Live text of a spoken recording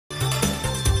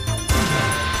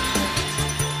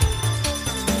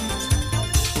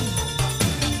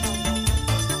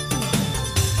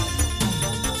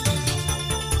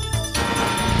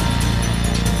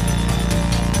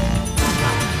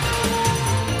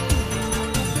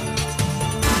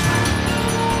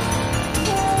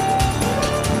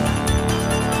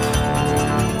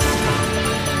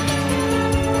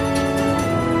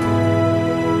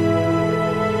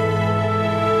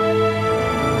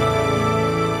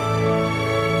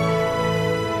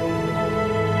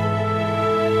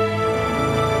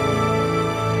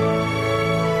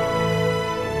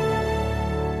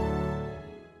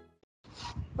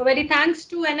very thanks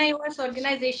to NIOS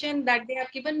organization that they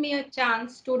have given me a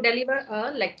chance to deliver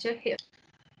a lecture here.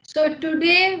 So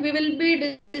today we will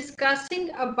be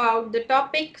discussing about the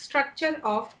topic structure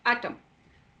of atom.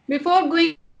 Before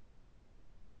going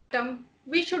atom,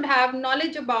 we should have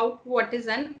knowledge about what is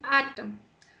an atom.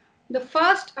 The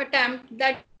first attempt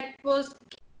that was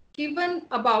given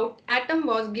about atom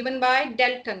was given by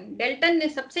Dalton. Dalton ने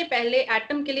सबसे पहले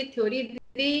atom के लिए theory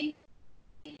दी.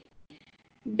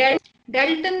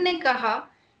 Dalton ने कहा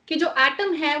कि जो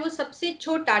atom है वो सबसे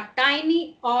छोटा टाइनी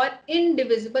और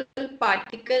इनडिविजिबल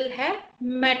पार्टिकल है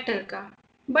मैटर का.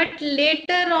 But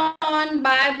later on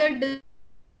by the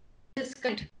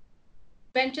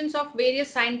inventions of various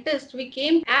scientists, we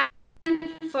came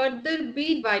and further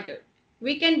be divided.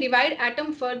 We can divide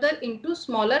atom further into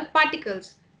smaller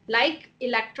particles like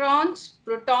electrons,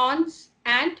 protons,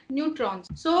 and neutrons.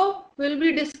 So we'll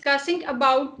be discussing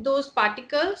about those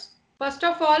particles. First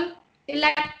of all,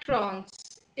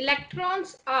 electrons.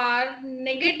 Electrons are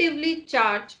negatively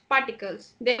charged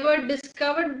particles. They were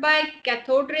discovered by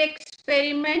cathode ray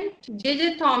experiment.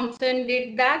 J.J. Thomson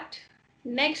did that.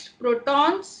 Next,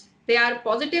 protons. They are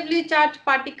positively charged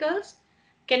particles.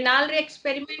 Canal ray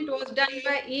experiment was done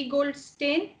by E.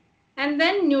 Goldstein. And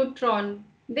then neutron.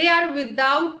 They are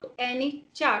without any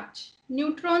charge.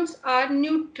 Neutrons are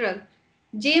neutral.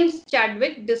 James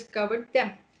Chadwick discovered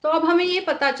them. तो अब हमें ये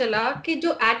पता चला कि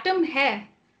जो atom है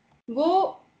वो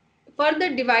फर्दर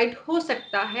डिवाइड हो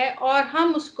सकता है और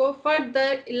हम उसको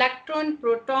फर्दर इलेक्ट्रॉन,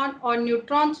 प्रोटॉन और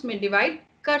न्यूट्रॉन्स में डिवाइड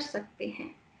कर सकते हैं.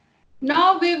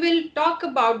 Now we will talk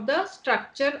about the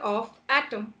structure of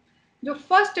atom. जो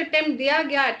फर्स्ट अटेम्प्ट दिया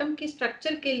गया एटम की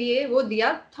स्ट्रक्चर के लिए वो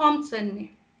दिया थॉमसन ने.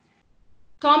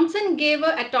 Thomson gave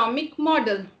an atomic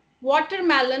model,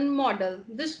 watermelon model.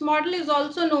 This model is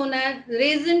also known as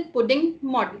raisin pudding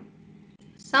model.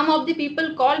 Some of the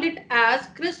people called it as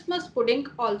Christmas pudding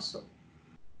also.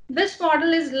 This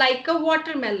model is like a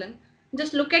watermelon.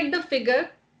 Just look at the figure.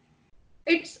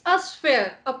 It's a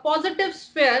sphere, a positive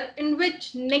sphere in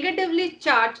which negatively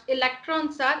charged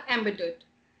electrons are embedded.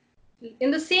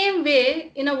 In the same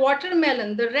way, in a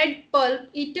watermelon, the red pulp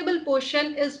eatable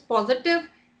portion is positive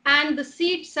and the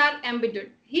seeds are embedded.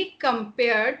 He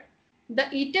compared the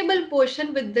eatable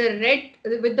portion with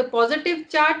the positive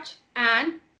charge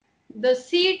and the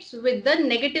seeds with the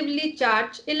negatively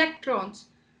charged electrons.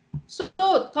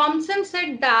 So Thomson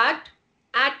said that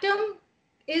atom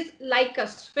is like a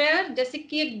sphere, जैसे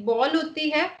कि एक ball होती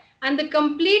है, and the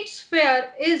complete sphere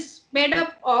is made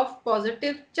up of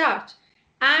positive charge.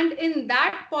 And in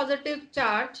that positive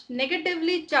charge,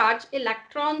 negatively charged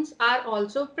electrons are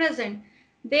also present.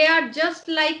 They are just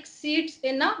like seeds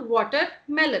in a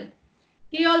watermelon.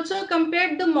 He also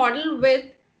compared the model with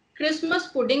Christmas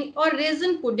pudding or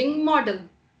raisin pudding model.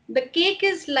 The cake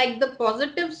is like the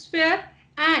positive sphere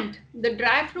and the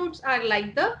dry fruits are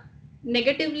like the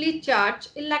negatively charged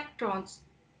electrons.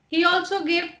 He also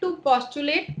gave two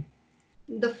postulates.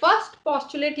 The first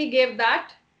postulate he gave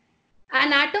that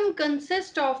an atom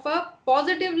consists of a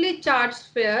positively charged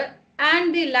sphere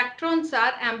and the electrons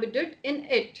are embedded in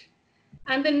it.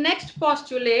 And the next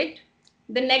postulate,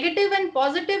 the negative and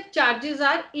positive charges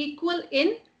are equal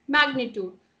in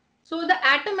magnitude. So the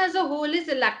atom as a whole is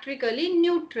electrically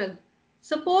neutral.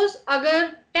 Suppose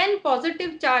अगर 10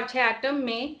 positive charge है atom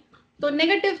में, तो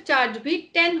negative charge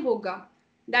भी 10 होगा.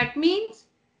 That means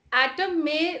atom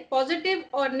में positive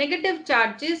और negative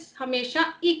charges हमेशा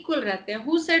equal रहते हैं.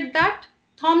 Who said that?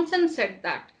 Thompson said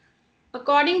that.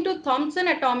 According to Thompson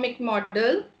atomic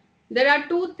model there are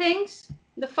two things.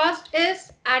 The first is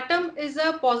atom is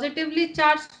a positively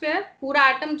charge sphere. पूरा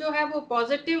atom जो है वो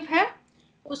positive है.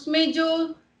 उसमें जो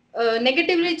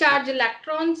नेगेटिवली चार्ज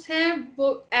इलेक्ट्रॉन्स हैं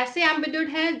वो ऐसे एम्बेडेड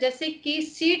हैं जैसे कि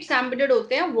सीड्स एम्बेडेड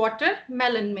होते हैं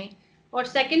वाटरमेलन में. और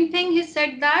second thing he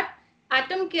said that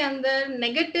atom के अंदर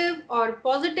नेगेटिव और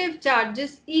पॉजिटिव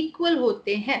चार्जेस इक्वल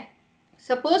होते हैं.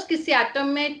 सपोज किसी एटम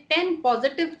में 10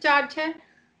 पॉजिटिव चार्ज है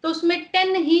तो उसमें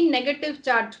 10 ही नेगेटिव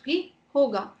चार्ज भी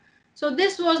होगा. So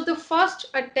this was the first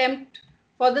attempt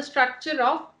for the structure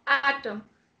of atom.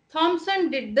 Thompson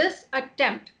did this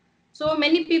attempt. So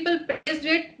many people praised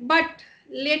it, but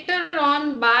later on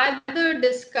by the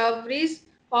discoveries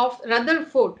of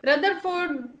Rutherford.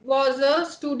 Rutherford was a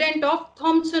student of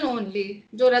Thomson only.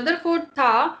 जो Rutherford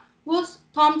था वो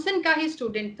Thomson का ही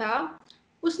student था.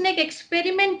 उसने एक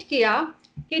experiment किया.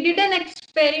 He did an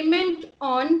experiment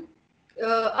on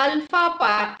alpha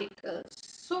particles.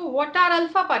 So what are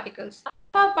alpha particles?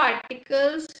 Alpha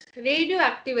particles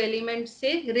radioactive elements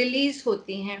से release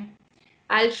होती हैं.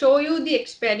 I'll show you the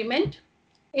experiment.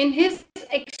 In his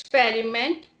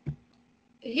experiment,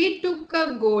 he took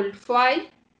a gold foil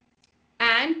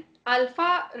and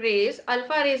alpha rays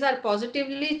are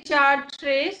positively charged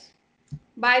rays.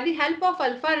 By the help of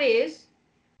alpha rays,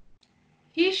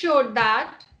 he showed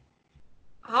that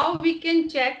how we can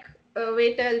check.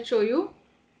 Wait, I'll show you.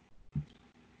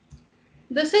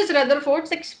 This is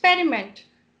Rutherford's experiment.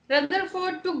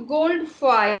 Rutherford took gold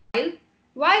foil.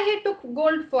 Why he took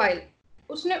gold foil?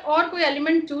 उसने और कोई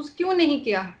element choose क्यों नहीं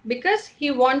किया? Because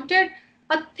he wanted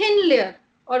a thin layer.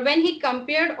 Or when he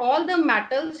compared all the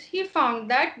metals, he found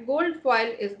that gold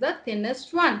foil is the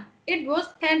thinnest one. It was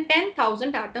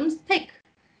 10,000 atoms thick.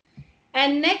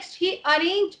 And next he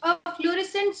arranged a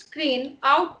fluorescent screen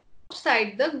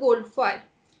outside the gold foil.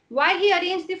 Why he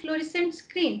arranged the fluorescent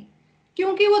screen?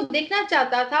 क्योंकि वो देखना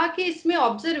चाहता था कि इसमें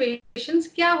observations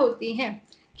क्या होती हैं,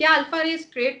 क्या अल्फा रे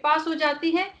स्ट्रेट पास हो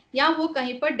जाती हैं या वो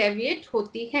कहीं पर डेविएट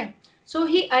होती हैं. So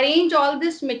he arranged all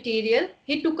this material.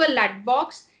 He took a lead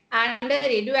box and a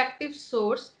radioactive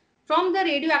source. From the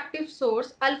radioactive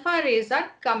source, alpha rays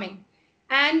are coming.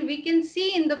 And we can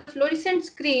see in the fluorescent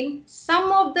screen,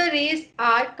 some of the rays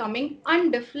are coming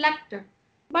undeflected.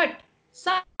 But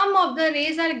some of the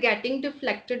rays are getting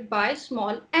deflected by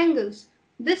small angles.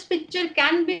 This picture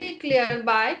can be clear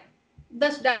by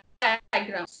this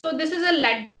diagram. So this is a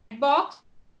lead box.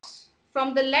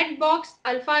 From the lead box,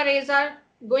 alpha rays are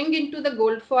going into the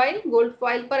gold foil. Gold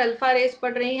foil पर alpha rays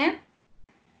पड़ रही हैं.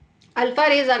 Alpha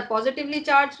rays are positively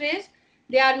charged rays.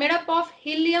 They are made up of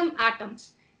helium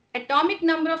atoms. Atomic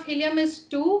number of helium is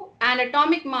 2 and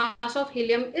atomic mass of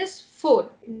helium is 4.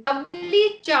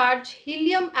 Doubly charged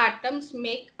helium atoms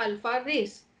make alpha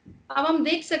rays. अब हम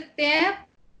देख सकते हैं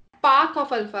path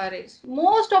of alpha rays.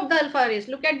 Most of the alpha rays,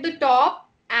 look at the top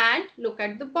and look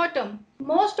at the bottom.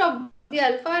 Most of the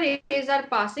alpha rays are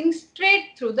passing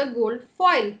straight through the gold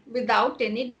foil without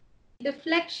any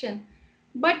deflection.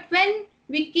 But when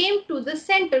we came to the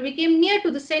center, we came near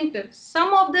to the center,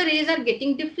 some of the rays are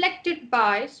getting deflected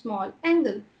by small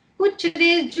angle. कुछ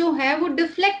rays जो हैं वो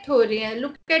deflect हो रही हैं.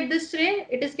 Look at this ray,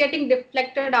 it is getting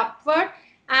deflected upward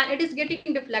and it is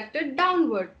getting deflected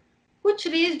downward. कुछ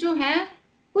rays जो हैं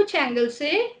कुछ एंगल से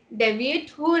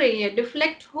डेविएट हो रही है,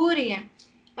 डिफ्लेक्ट हो रही है.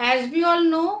 As we all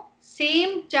know,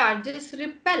 same charges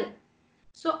repel.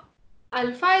 So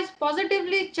alpha is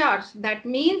positively charged. That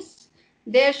means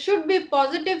there should be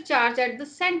positive charge at the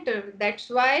center. That's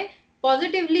why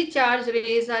positively charged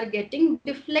rays are getting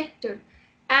deflected.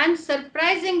 And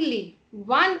surprisingly,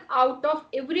 1 out of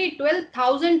every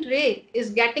 12,000 ray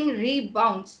is getting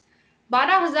rebounds.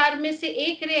 12,000 में से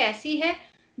एक रे ऐसी है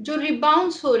जो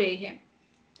rebounce हो रही है.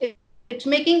 It's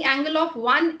making angle of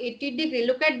 180 degree.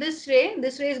 Look at this ray.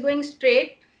 This ray is going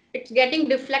straight. It's getting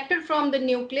deflected from the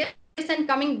nucleus and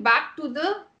coming back to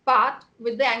the path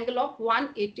with the angle of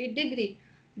 180 degree.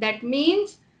 That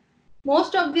means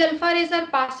most of the alpha rays are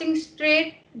passing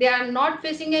straight. They are not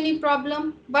facing any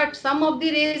problem. But some of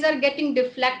the rays are getting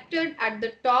deflected at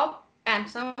the top and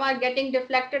some are getting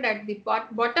deflected at the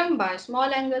bottom by a small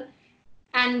angle.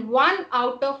 And 1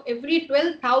 out of every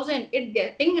 12,000 it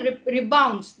getting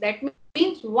rebounds. That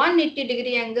means 180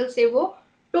 degree angle से वो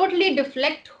totally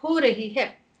deflect हो रही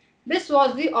है. This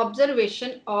was the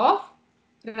observation of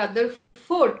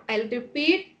Rutherford. I'll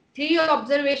repeat 3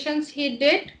 observations he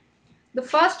did. The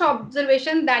first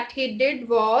observation that he did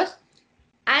was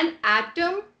an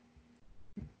atom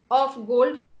of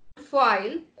gold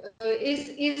foil is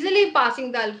easily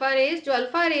passing the alpha rays. जो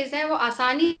alpha rays हैं वो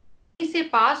आसानी से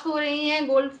पास हो रही हैं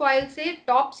gold foil से,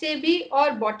 top से भी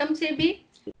और बॉटम से भी.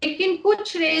 लेकिन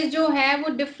कुछ रेज जो हैं वो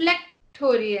डिफ्लेक्ट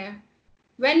हो रही है.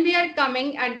 When we are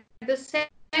coming at the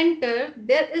center,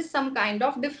 there is some kind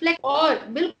of deflect. और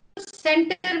बिल्कुल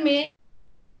सेंटर में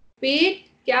पीट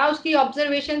क्या उसकी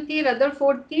ऑब्जर्वेशन थी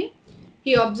रदरफोर्ड की?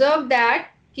 He observed that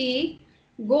कि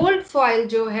गोल्ड फॉइल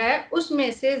जो है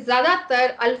उसमें से ज्यादातर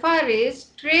अल्फा रेज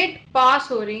स्ट्रेट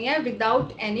पास हो रही हैं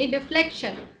without any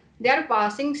deflection. They are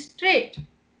passing straight,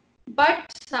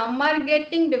 but some are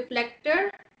getting deflected.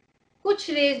 कुछ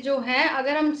रेज जो हैं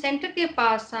अगर हम सेंटर के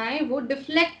पास आए वो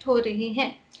डिफ्लेक्ट हो रही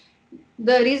हैं.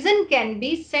 The reason can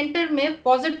be centre में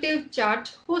पॉजिटिव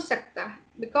चार्ज हो सकता है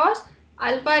because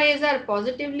alpha rays are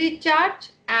positively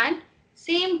charged and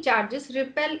same charges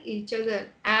repel each other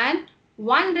and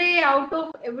one ray out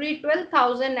of every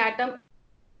 12,000 atom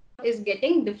is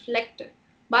getting deflected.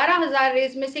 12,000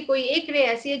 raise में से कोई एक रे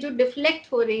ऐसी है जो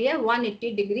डिफ्लेक्ट हो रही है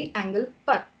 180 डिग्री एंगल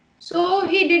पर. So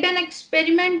he did an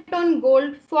experiment on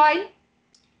gold foil.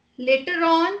 Later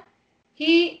on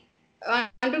he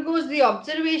undergoes the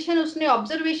observation. उसने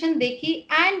observation देखी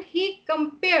and he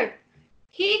compared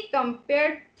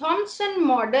Thomson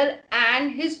model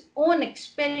and his own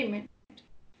experiment.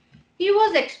 He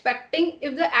was expecting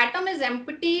if the atom is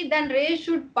empty then rays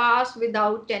should pass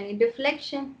without any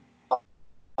deflection.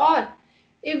 or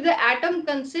if the atom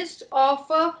consists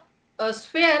of a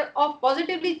sphere of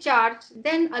positively charged,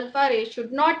 then alpha ray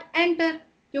should not enter.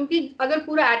 क्योंकि अगर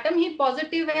पूरा atom ही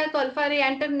positive है तो alpha रे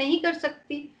enter नहीं कर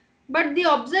सकती. But the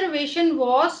observation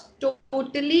was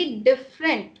totally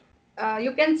different.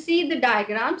 You can see the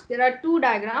diagrams. There are two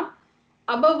diagrams.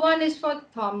 Above one is for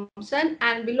Thomson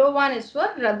and below one is for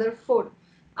Rutherford.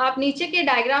 आप नीचे के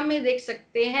डायग्राम में देख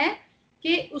सकते हैं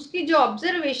कि उसकी जो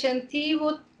ऑब्जर्वेशन थी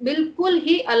वो बिल्कुल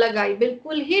ही अलग आई,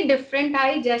 बिल्कुल ही डिफरेंट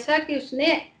आई जैसा कि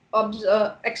उसने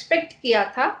एक्सपेक्ट किया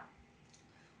था.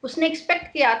 उसने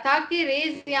एक्सपेक्ट किया था कि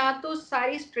रेज या तो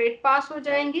सारी स्ट्रेट पास हो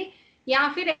जाएंगी या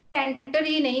फिर एंटर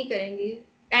ही नहीं करेंगी.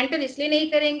 एंटर इसलिए नहीं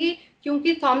करेंगी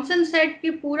क्योंकि थॉमसन सेट कि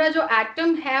पूरा जो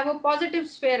एटम है वो पॉजिटिव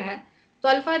स्फीयर है, तो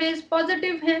अल्फा रेज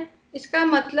पॉजिटिव है, इसका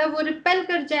मतलब वो रिपेल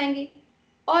कर जाएंगी.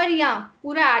 और या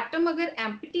पूरा एटम अगर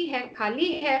एम्प्टी है,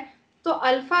 खाली है, तो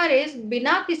अल्फा रेज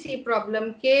बिना किसी प्रॉब्लम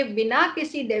के, बिना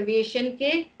किसी डेविएशन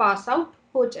के पास आउट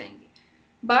हो जाएंगे.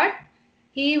 But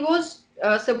he was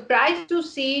surprised to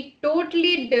see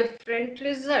totally different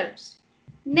results.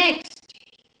 Next,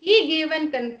 he gave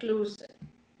an conclusion.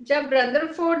 जब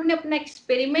रदरफोर्ड ने अपना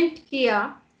एक्सपेरिमेंट किया,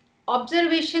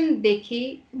 ऑब्जर्वेशन देखी,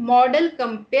 मॉडल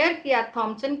कंपेयर किया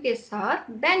थॉमसन के साथ,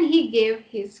 then he gave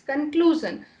his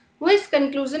conclusion. वो इस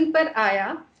कंक्लूजन पर आया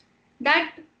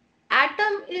that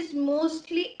atom is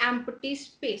mostly empty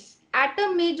space.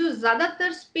 Atom में जो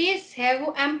ज्यादातर स्पेस है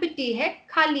वो एम्प्टी है,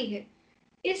 खाली है,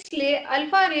 इसलिए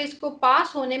अल्फा रेज को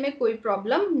पास होने में कोई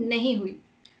प्रॉब्लम नहीं हुई.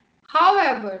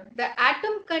 However, the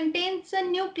atom contains a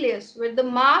nucleus where the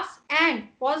mass and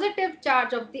positive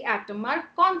charge of the atom are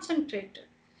concentrated.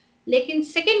 लेकिन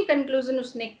सेकेंड कंक्लूजन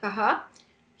उसने कहा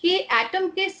कि एटम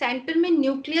के सेंटर में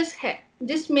न्यूक्लियस है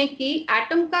जिसमें कि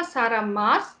एटम का सारा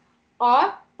मास और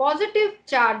पॉजिटिव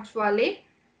चार्ज वाले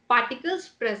पार्टिकल्स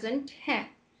प्रेजेंट हैं.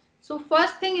 So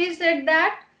first thing he said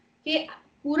that कि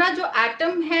पूरा जो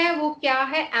एटम है वो क्या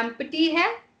है, एम्प्टी है,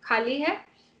 खाली है.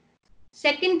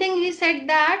 Second thing he said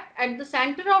that at the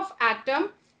center of atom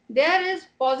there is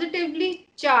positively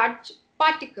charged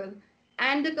particle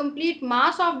and the complete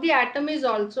mass of the atom is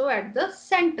also at the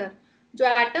center. जो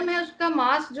एटम है उसका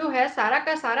मास जो है सारा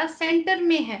का सारा सेंटर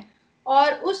में है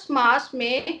और उस मास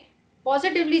में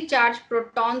पॉजिटिवली चार्ज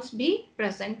प्रोटॉन्स भी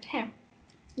प्रेजेंट हैं.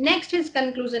 Next his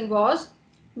conclusion was,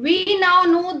 we now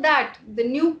know that the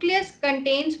nucleus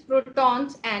contains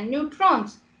protons and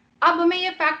neutrons. अब हमें ये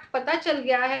फैक्ट पता चल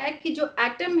गया है कि जो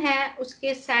एटम है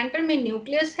उसके सेंटर में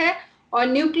न्यूक्लियस है और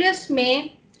न्यूक्लियस में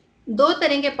दो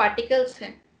तरह के पार्टिकल्स हैं.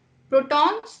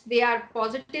 Protons, they are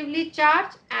positively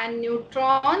charge, and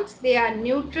neutrons, they are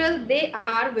neutral, they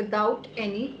are without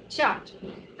any charge.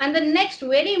 And the next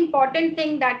very important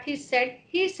thing that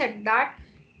he said that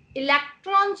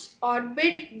electrons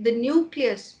orbit the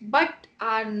nucleus but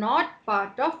are not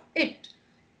part of it.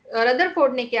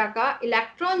 Rutherford ने क्या कहा,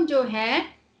 electron जो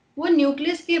हैं वो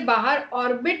nucleus के बाहर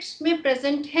orbits में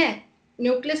present हैं,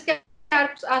 न्यूक्लियस के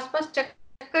आसपास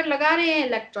चक्कर लगा रहे हैं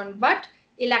electron, but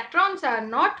electrons are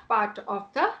not part of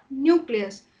the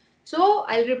nucleus. So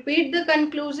I'll repeat the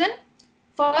conclusion.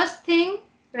 First thing,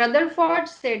 Rutherford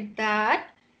said that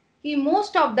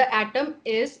most of the atom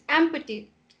is empty.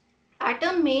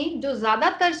 Atom में जो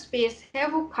ज्यादातर स्पेस है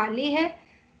वो खाली है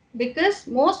because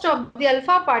most of the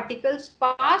alpha particles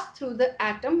pass through the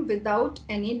atom without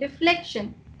any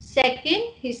deflection. Second,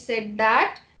 he said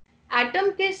that atom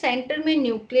के centre में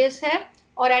nucleus है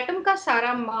और एटम का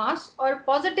सारा मास और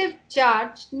पॉजिटिव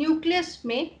चार्ज न्यूक्लियस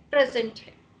में प्रेजेंट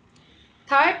है.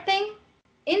 Third thing,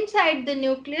 inside the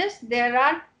nucleus there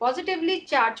are positively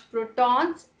charged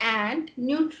protons and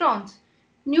neutrons.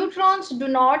 Neutrons do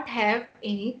not have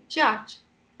any charge.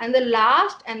 And the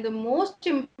last and the most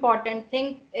important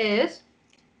thing is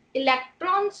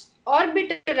electrons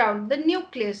orbit around the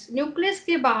nucleus. Nucleus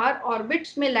के बाहर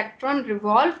orbits में electron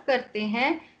revolve करते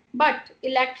हैं, but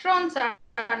electrons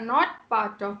are not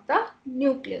part of the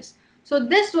nucleus. So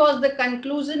this was the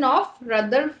conclusion of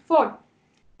Rutherford.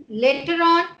 Later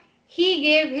on, he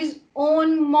gave his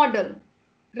own model,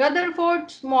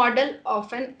 Rutherford's model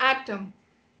of an atom.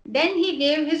 Then he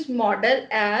gave his model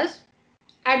as,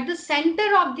 at the center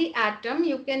of the atom,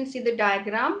 you can see the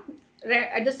diagram,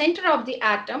 at the center of the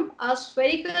atom, a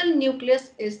spherical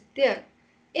nucleus is there.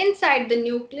 Inside the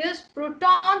nucleus,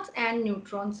 protons and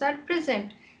neutrons are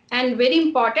present. And very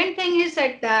important thing, he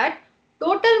said that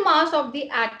total mass of the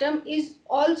atom is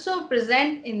also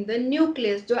present in the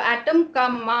nucleus. जो atom का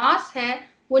mass है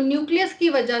वो nucleus की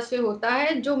वजह से होता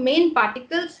है. जो मेन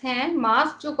पार्टिकल्स हैं,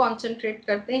 मास जो कॉन्सेंट्रेट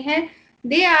करते हैं,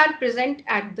 they are present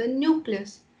at the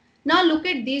nucleus. Now look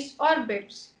at these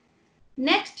orbits.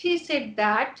 Next he said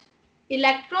that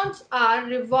electrons are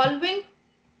revolving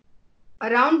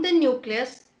around the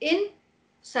nucleus in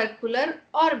circular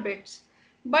orbits.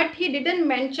 But he didn't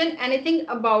mention anything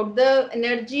about the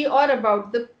energy or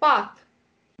about the path.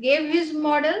 Gave his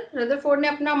model, Rutherford ने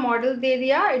अपना model दे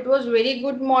दिया. It was very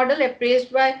good model,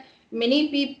 appraised by many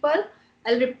people.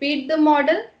 I'll repeat the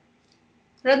model.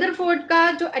 Rutherford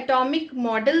का जो atomic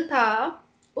model था,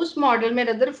 उस model में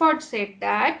Rutherford said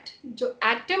that जो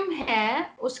atom है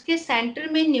उसके सेंटर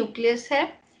में न्यूक्लियस है,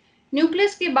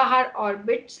 न्यूक्लियस के बाहर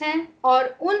ऑर्बिट्स हैं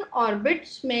और उन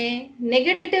ऑर्बिट्स में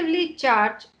नेगेटिवली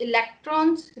चार्ज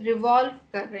इलेक्ट्रॉन्स रिवॉल्व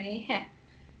कर रहे हैं.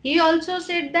 He also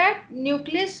said that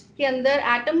nucleus के अंदर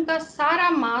एटम का सारा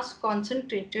मास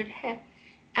कॉन्सेंट्रेटेड है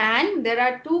and there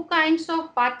are two kinds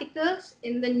of particles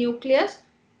in the nucleus,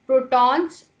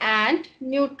 protons and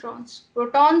neutrons.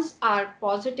 Protons are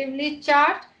positively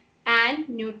charged and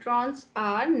neutrons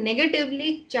are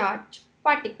negatively charged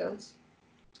particles.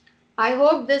 I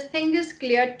hope this thing is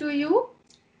clear to you.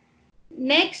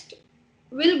 Next,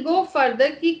 we'll go further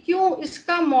कि क्यों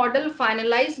इसका model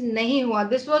finalise नहीं हुआ.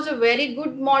 This was a very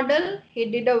good model. He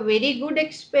did a very good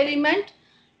experiment.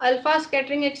 Alpha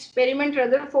scattering experiment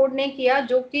Rutherford ने किया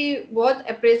जो कि बहुत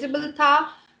अप्रेजेबल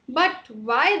था. But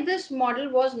why this model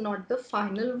was not the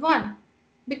final one?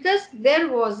 Because there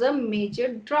was a major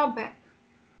drawback.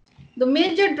 The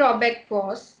major drawback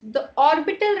was the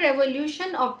orbital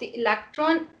revolution of the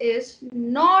electron is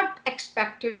not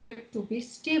expected to be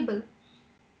stable.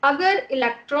 अगर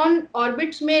electron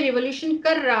orbits में revolution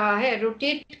कर रहा है,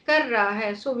 rotate कर रहा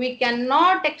है, so we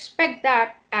cannot expect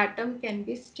that atom can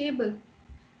be stable.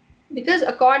 Because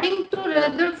according to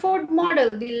Rutherford model,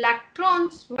 the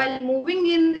electrons while moving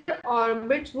in their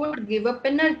orbits would give up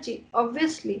energy.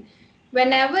 Obviously,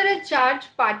 whenever a charged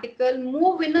particle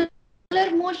move in a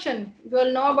circular motion, you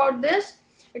all know about this.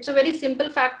 It's a very simple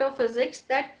fact of physics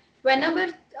that whenever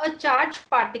a charged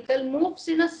particle moves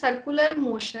in a circular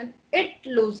motion, it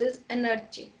loses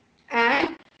energy.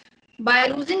 And by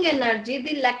losing energy,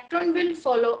 the electron will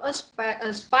follow a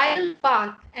spiral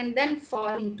path and then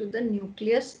fall into the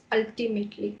nucleus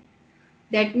ultimately.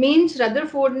 That means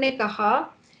Rutherford ने कहा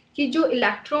कि जो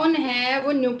electron है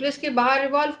वो nucleus के बाहर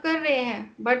revolve कर रहे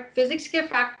हैं, बट फिजिक्स के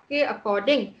फैक्ट के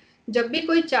अकॉर्डिंग जब भी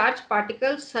कोई चार्ज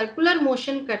पार्टिकल सर्कुलर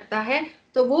मोशन करता है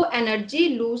तो वो एनर्जी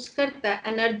लूज करता है,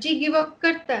 एनर्जी गिव अप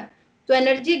करता है. तो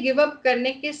एनर्जी गिव अप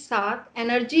करने के साथ,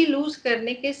 एनर्जी लूज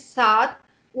करने के साथ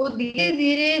वो धीरे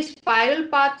धीरे स्पाइरल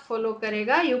पाथ फॉलो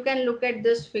करेगा. You can look at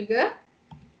this figure.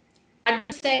 At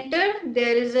the center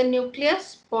there is a nucleus,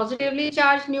 positively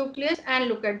charged nucleus, and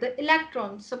look at the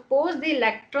electron. Suppose the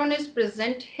electron is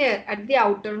present here at the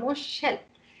outermost shell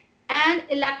and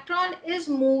electron is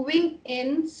moving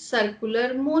in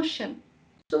circular motion.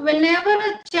 So whenever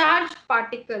a charged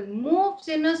particle moves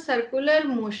in a circular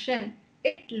motion,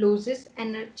 it loses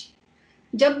energy.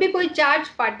 जब भी कोई charge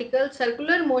particle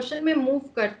circular motion में move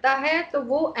करता है तो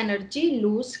वो energy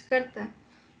lose करता है.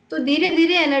 तो धीरे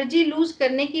धीरे एनर्जी लूज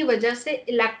करने की वजह से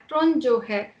इलेक्ट्रॉन जो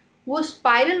है वो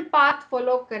स्पाइरल पाथ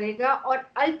फॉलो करेगा और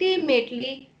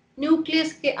अल्टीमेटली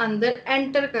न्यूक्लियस के अंदर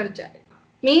एंटर कर जाएगा.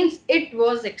 Means it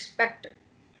was expected,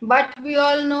 but we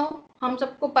all know, हम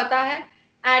सबको पता है,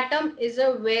 atom is a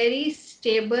very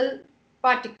stable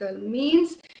particle.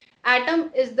 Means atom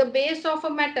is the base of a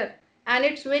matter and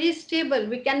it's very stable.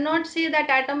 We cannot say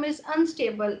that atom is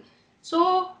unstable. So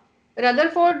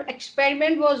Rutherford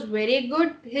experiment was very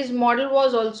good. His model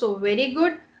was also very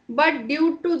good. But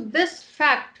due to this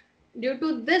fact, due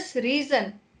to this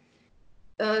reason,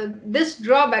 this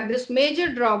drawback, this major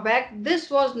drawback, this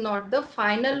was not the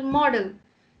final model.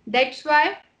 That's why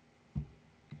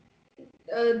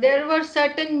there were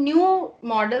certain new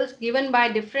models given by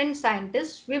different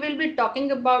scientists. We will be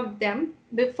talking about them.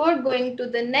 Before going to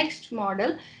the next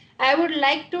model, I would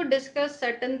like to discuss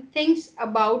certain things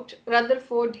about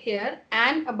Rutherford here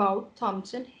and about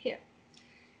Thomson here.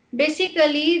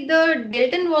 Basically, the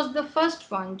Dalton was the first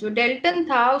one. जो Dalton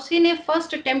था उसी ने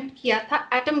first attempt किया था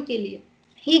atom के लिए.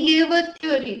 He gave a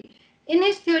theory. In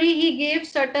his theory, he gave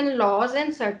certain laws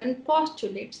and certain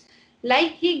postulates.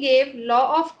 Like he gave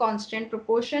law of constant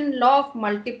proportion, law of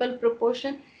multiple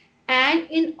proportion, and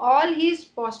in all his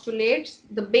postulates,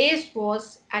 the base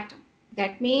was atom.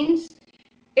 That means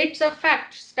it's a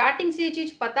fact. Starting से ये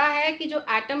चीज पता है कि जो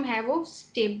atom है वो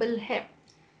stable है.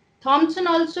 Thomson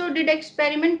also did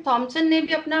experiment. Thomson ने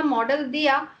भी अपना model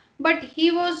दिया, but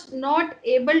he was not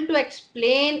able to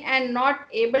explain and not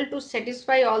able to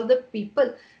satisfy all the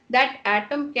people that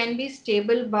atom can be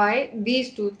stable by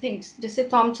these two things. जैसे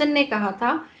Thompson ने कहा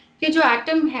था कि जो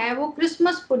एटम है वो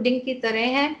क्रिसमस पुडिंग की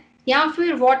तरह है या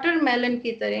फिर वाटरमेलन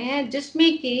की तरह है,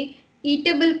 जिसमें कि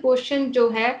ईटेबल पोर्शन जो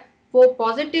है वो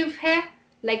पॉजिटिव है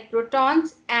like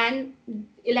protons, and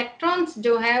electrons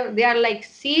जो है, they are like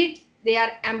seeds, they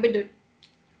are embedded.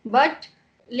 But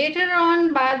later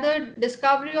on, by the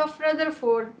discovery of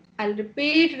Rutherford, I'll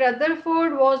repeat,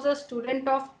 Rutherford was a student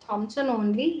of Thomson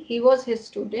only. He was his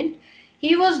student.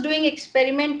 He was doing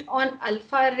experiment on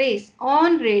alpha rays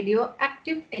on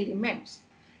radioactive elements.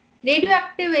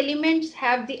 Radioactive elements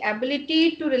have the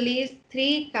ability to release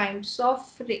three kinds of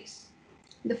rays.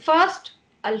 The first,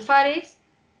 alpha rays.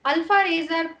 Alpha rays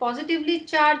are positively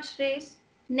charged rays.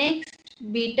 Next,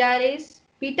 beta rays.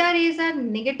 Beta rays are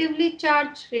negatively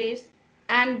charged rays.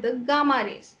 And the gamma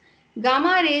rays.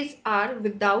 Gamma rays are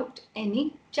without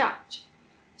any charge.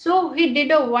 So he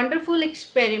did a wonderful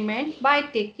experiment by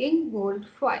taking gold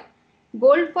foil.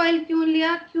 Gold foil क्यों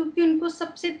लिया? क्योंकि उनको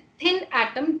सबसे thin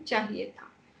atom चाहिए था.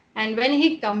 And when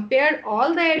he compared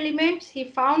all the elements, he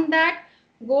found that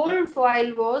gold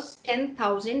foil was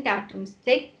 10,000 atoms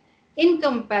thick in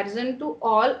comparison to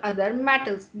all other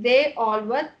metals. They all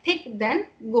were thick than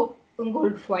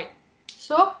gold foil.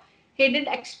 So he did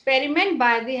experiment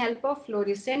by the help of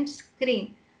fluorescent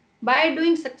screen. By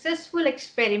doing successful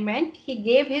experiment, he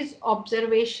gave his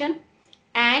observation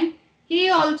and he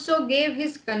also gave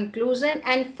his conclusion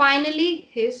and finally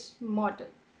his model.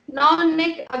 Now,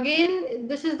 Nick, again,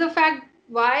 this is the fact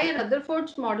why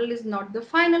Rutherford's model is not the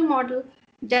final model.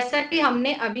 जैसा कि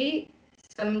हमने अभी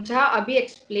समझा, अभी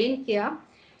explain किया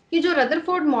कि जो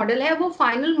Rutherford model है वो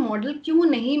फाइनल मॉडल क्यों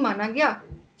नहीं माना गया,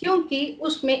 क्योंकि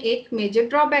उसमें एक मेजर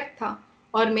ड्रॉबैक था.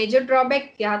 और मेजर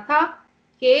ड्रॉबैक क्या था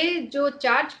कि जो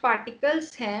चार्ज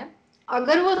पार्टिकल्स हैं,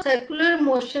 अगर वो सर्कुलर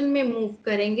मोशन में मूव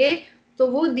करेंगे तो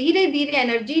वो धीरे धीरे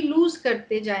एनर्जी लूज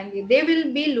करते जाएंगे. They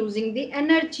will be losing the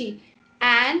energy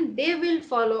and they will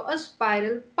follow a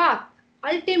spiral path.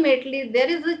 Ultimately, there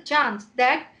is a chance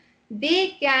that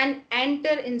they can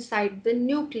enter inside the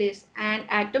nucleus and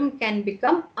atom can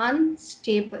become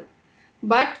unstable.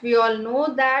 But we all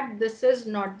know that this is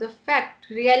not the fact.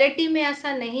 Reality में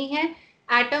ऐसा नहीं है.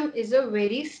 Atom is a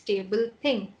very stable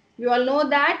thing. We all know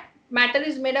that matter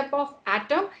is made up of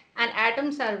atom and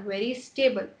atoms are very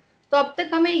stable. तो अब तक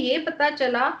हमें ये पता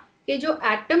चला कि जो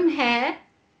एटम है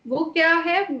वो क्या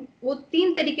है, वो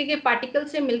तीन तरीके के पार्टिकल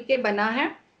से मिलके बना है.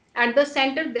 At the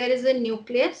center there is a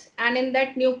nucleus and in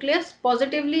that nucleus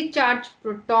positively charged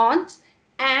protons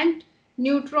and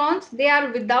neutrons, they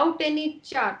are without any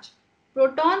charge.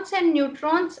 Protons and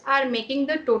neutrons are making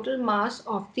the total mass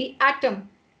of the atom,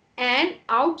 and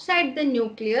outside the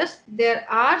nucleus there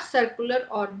are circular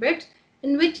orbits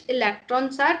in which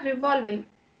electrons are revolving.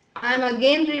 I am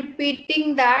again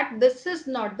repeating that this is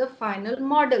not the final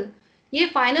model. ये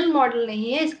final model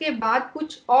नहीं है, इसके बाद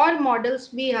कुछ और models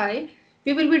भी आए.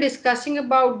 We will be discussing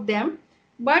about them,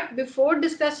 but before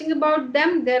discussing about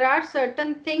them, there are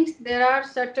certain things, there are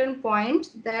certain points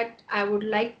that I would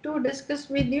like to discuss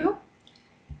with you.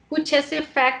 कुछ ऐसे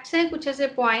फैक्ट्स हैं, कुछ ऐसे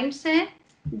पॉइंट्स हैं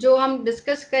जो हम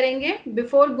डिस्कस करेंगे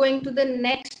before going to the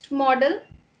next model.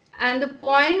 And the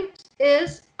point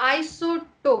is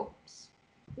isotopes.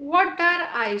 What are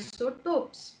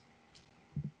isotopes?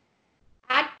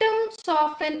 Atoms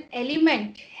of an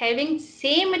element having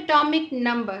same atomic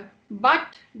number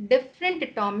but different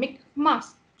atomic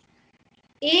mass.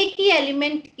 एक ही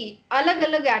एलिमेंट की अलग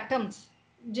अलग एटम्स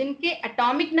जिनके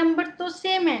एटॉमिक नंबर तो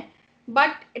same है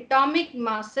but atomic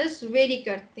masses very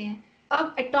करते हैं.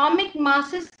 अब एटॉमिक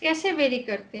मासेस कैसे वेरी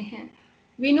करते हैं?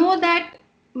 We know that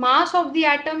mass of the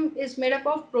atom is made up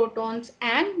of protons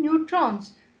and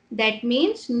neutrons. That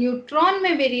means neutron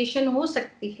में वेरिएशन हो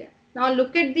सकती है. Now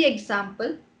look at the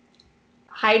example.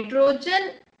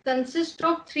 Hydrogen consists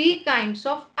of three kinds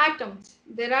of atoms.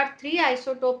 There are three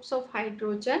isotopes of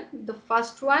hydrogen. The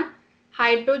first one,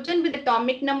 hydrogen with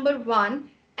atomic number 1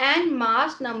 and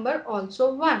mass number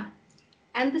also 1.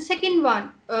 And the second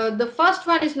one, the first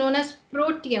one is known as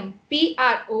protium,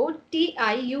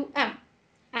 Protium.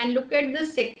 And look at the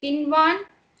second one,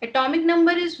 atomic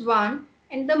number is 1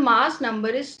 and the mass number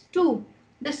is 2.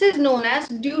 This is known as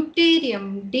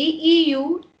deuterium,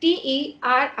 Deuterium.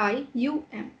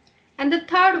 And the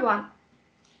third one,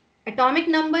 atomic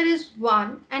number is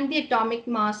 1 and the atomic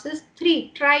mass is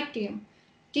 3, tritium,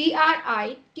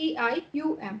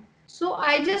 Tritium. So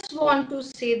I just want to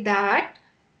say that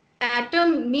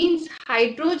atom means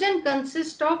hydrogen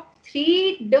consists of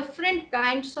three different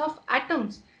kinds of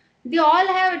atoms. They all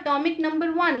have atomic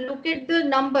number 1. Look at the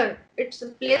number. It's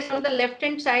placed on the left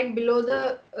hand side below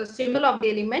the symbol of the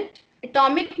element.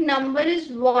 Atomic number is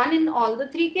 1 in all the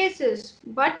three cases.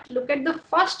 But look at the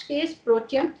first case,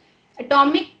 protium.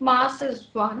 Atomic mass is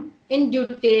 1. In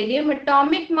deuterium,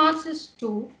 atomic mass is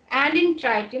 2. And in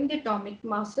tritium, the atomic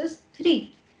mass is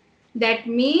 3. That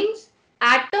means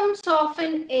atoms of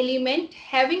an element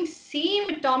having same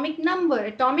atomic number.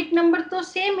 Atomic number तो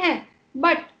same है,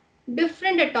 but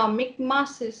different atomic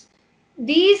masses.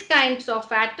 These kinds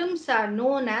of atoms are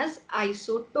known as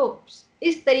isotopes.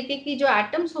 इस तरीके की जो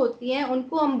atoms होती हैं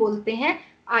उनको हम बोलते हैं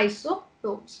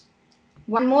isotopes.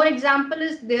 One more example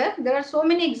is there. There are so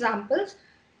many examples.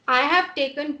 I have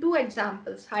taken two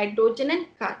examples, hydrogen and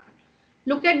carbon.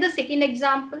 Look at the second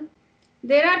example.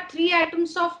 There are three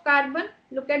atoms of carbon.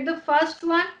 Look at the first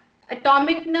one,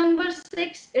 atomic number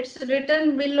 6. It's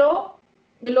written below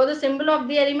the symbol of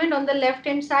the element on the left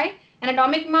hand side, and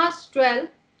atomic mass 12.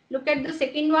 Look at the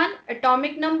second one,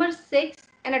 atomic number 6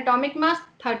 and atomic mass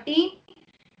 13.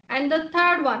 And the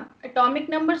third one, atomic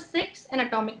number 6 and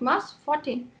atomic mass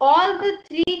 14. All the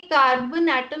three carbon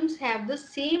atoms have the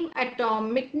same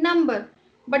atomic number,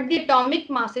 but the atomic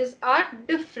masses are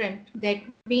different. That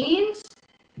means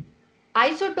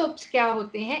isotopes क्या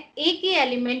होते हैं? एक ही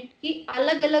element की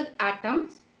अलग अलग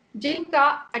atoms जिनका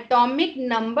atomic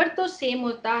number तो same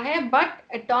होता है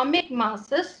बट एटॉमिक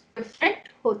मासेस डिफरेंट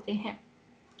होते हैं.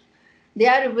 They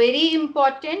are very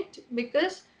important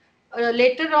because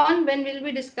later on when we'll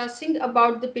be discussing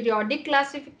about the periodic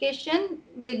classification,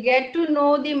 we get to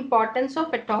know the importance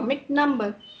of atomic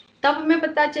number. तब हमें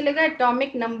पता चलेगा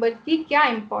atomic number की क्या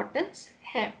इंपॉर्टेंस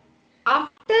है.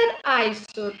 After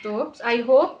isotopes, I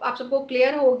hope आप सबको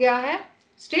clear हो गया है.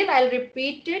 Still I'll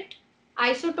repeat it.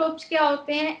 Isotopes क्या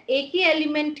होते हैं? एक ही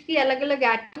एलिमेंट की अलग अलग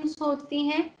एटम्स होती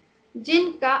हैं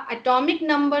जिनका एटॉमिक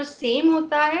नंबर सेम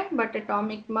होता है बट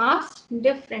एटॉमिक मास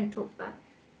डिफरेंट होता है.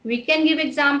 We can give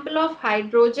example of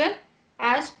hydrogen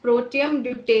as protium,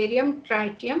 deuterium,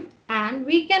 tritium, and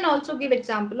we can also give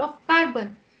example of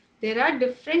carbon. There are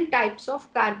different types of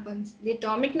carbons. The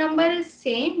atomic number is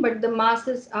same, but the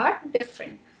masses are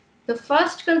different. The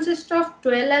first consists of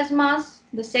 12 as mass,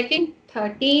 the second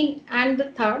 13, and the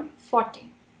third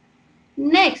 14.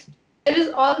 Next, there is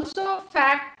also a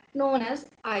fact known as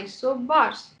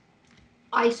isobars.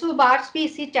 Isobars भी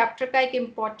इसी chapter का एक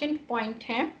important point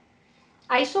है.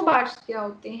 Isobars क्या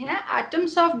होते हैं?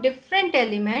 Atoms of different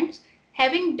elements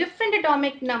having different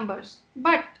atomic numbers,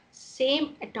 but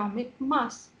same atomic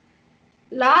mass.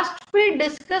 Last पे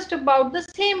discussed about the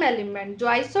same element. जो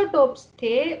आइसोटोप्स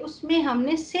थे उसमें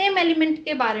हमने सेम एलिमेंट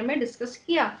के बारे में डिस्कस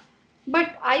किया,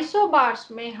 बट आइसोबार्स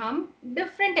में हम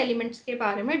डिफरेंट एलिमेंट्स के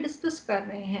बारे में डिस्कस कर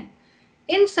रहे हैं.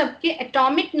 इन सब के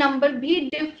एटॉमिक नंबर भी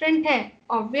डिफरेंट है.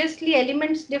 ऑब्वियसली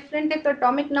एलिमेंट्स डिफरेंट है तो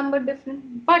atomic number different,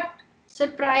 but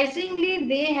surprisingly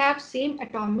they have same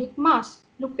atomic mass.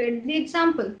 Look at the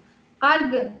example.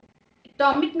 Argon,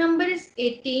 atomic number is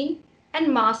 18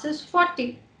 and mass is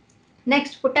 40.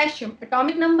 Next, potassium,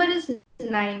 atomic number is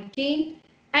 19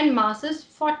 and mass is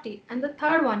 40. And the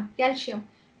third one, calcium,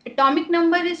 atomic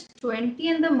number is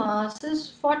 20 and the mass is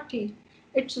 40.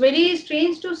 It's very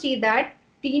strange to see that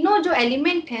तीनों जो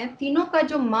element हैं, तीनों का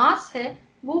जो मास है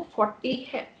वो 40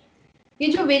 है. ये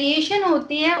जो वेरिएशन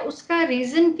होती है उसका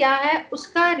रीजन क्या है?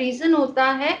 उसका रीजन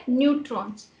होता है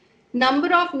neutrons.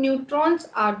 Number of neutrons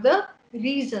are the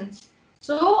reasons.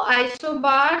 So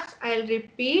isobars, I will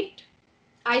repeat,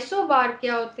 isobar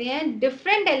क्या होते हैं?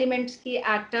 डिफरेंट एलिमेंट्स की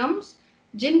एटम्स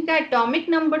जिनका एटॉमिक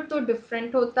नंबर तो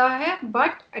डिफरेंट होता है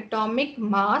बट एटॉमिक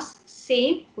मास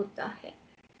सेम होता है.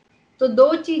 तो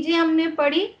दो चीजें हमने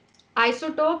पढ़ी,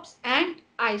 आइसोटोप्स एंड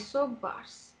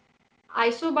आइसोबार्स.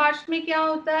 आइसोबार्स में क्या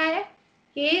होता है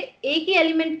कि एक ही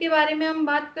एलिमेंट के बारे में हम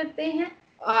बात करते हैं.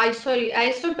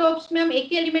 आइसोटोप्स में हम एक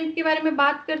ही एलिमेंट के बारे में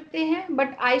बात करते हैं,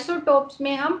 बट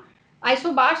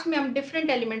आइसोबार्स में हम डिफरेंट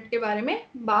एलिमेंट के बारे में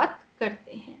बात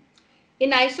करते हैं.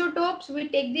 In isotopes we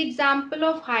take the example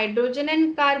of hydrogen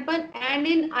and carbon, and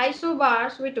in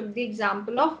isobars we took the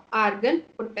example of argon,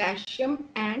 potassium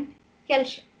and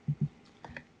calcium.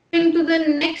 Moving to the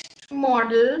next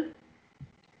model,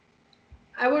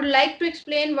 I would like to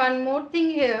explain one more thing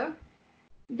here,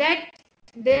 that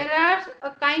there are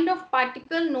a kind of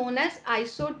particle known as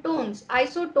isotones.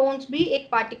 Isotones भी एक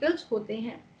particles होते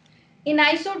हैं. In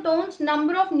isotones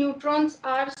number of neutrons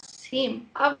are same.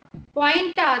 अब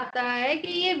point आता है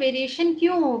कि ये variation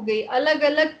क्यों हो गई, अलग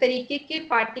अलग तरीके के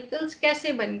पार्टिकल्स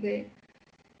कैसे बन गए.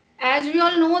 As we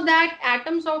all know that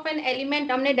atoms of an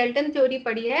element, हमने डेल्टन थ्योरी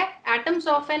पढ़ी है, atoms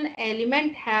of an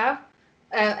element have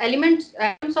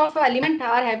atoms of an element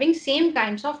are having same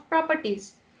kinds of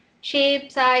properties,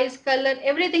 shape, size, color,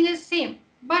 everything is same,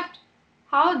 but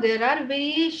how there are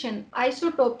variation.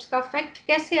 Isotopes का fact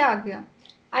कैसे आ गया?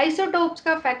 Isotopes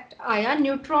का fact आया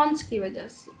neutrons की वजह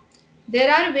से.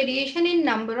 There are variation in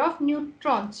number of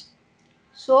neutrons.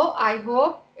 So I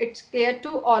hope it's clear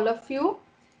to all of you.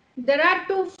 There are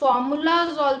two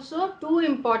formulas also, two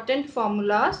important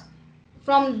formulas.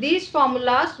 From these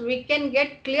formulas, we can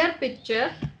get clear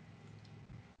picture.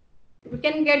 We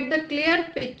can get the clear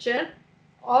picture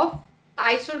of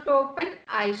isotope and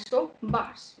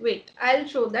isobars. Wait, I'll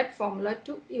show that formula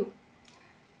to you.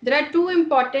 There are two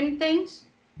important things.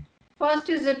 First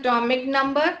is atomic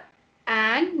number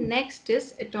and next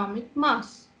is atomic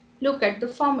mass. Look at the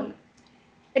formula.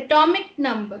 Atomic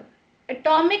number.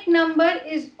 Atomic number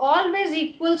is always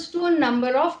equals to a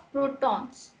number of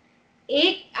protons.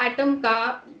 एक atom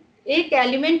का, एक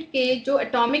element के जो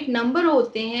atomic number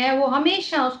होते हैं वो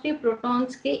हमेशा उसके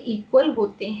प्रोटॉन्स के इक्वल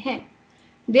होते हैं.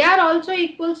 They are also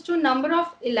equals to number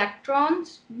of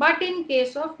electrons, but in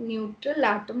case of neutral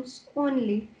atoms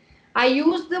only. I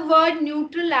use the word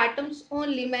neutral atoms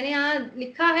only. मैंने यहाँ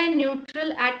लिखा है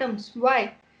neutral atoms.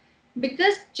 Why?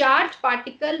 Because charge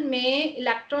particle में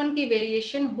इलेक्ट्रॉन की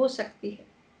variation हो सकती है.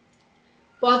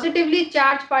 Positively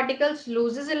charged particles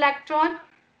loses electron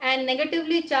and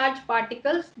negatively charged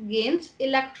particles gains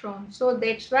electron. So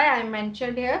that's why I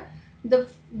mentioned here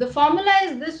the formula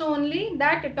is this only,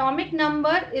 that atomic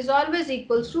number is always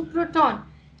equals to proton.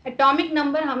 Atomic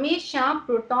number हमेशा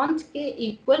protons के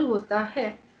equal होता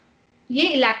है. ये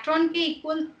electron के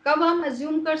equal कब हम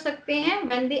assume कर सकते हैं?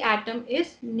 When the atom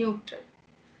is neutral.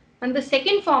 And the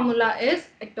second formula is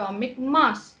atomic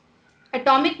mass.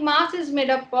 Atomic mass is made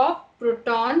up of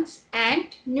protons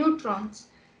and neutrons.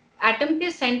 Atom के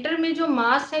सेंटर में जो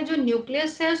मास है, जो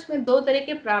न्यूक्लियस है, उसमें दो तरह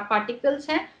के पार्टिकल्स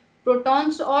हैं,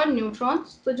 प्रोटॉन्स और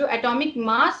न्यूट्रॉन्स. तो जो एटॉमिक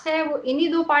मास है वो इन्हीं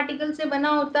दो पार्टिकल से बना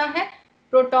होता है,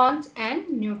 protons and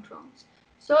neutrons.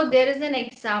 So there is an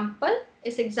example.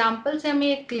 इस एग्जांपल से हमें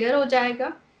ये क्लियर हो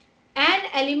जाएगा. An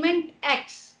element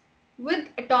x with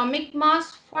atomic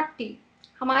mass 40.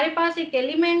 हमारे पास एक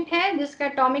एलिमेंट है जिसका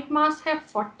एटॉमिक मास है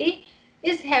 40,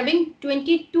 is having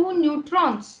 22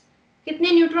 neutrons. कितने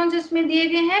न्यूट्रॉन्स इसमें दिए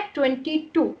गए हैं?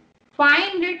 22.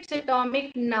 Find its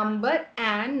atomic number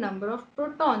and number of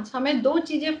protons. हमें दो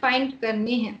चीजें फाइंड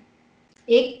करनी है.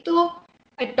 एक तो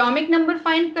एटॉमिक नंबर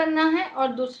फाइंड करना है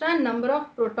और दूसरा नंबर ऑफ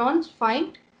प्रोटॉन्स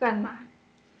फाइंड करना है.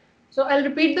 सो आई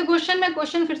रिपीट द क्वेश्चन. मैं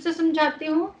क्वेश्चन फिर से समझाती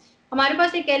हूँ. हमारे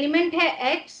पास एक एलिमेंट है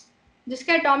X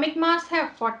जिसका एटॉमिक मास है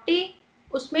 40,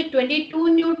 उसमें 22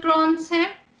 न्यूट्रॉन्स हैं.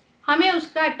 हमें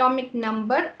उसका एटॉमिक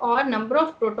नंबर और नंबर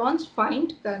ऑफ प्रोटॉन्स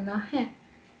फाइंड करना है.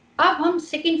 अब हम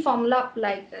सेकेंड फॉर्मूला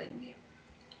अप्लाई करेंगे.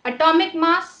 एटॉमिक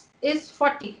मास इज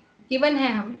 40 गिवन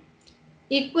है हमें,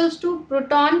 equals to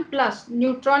proton plus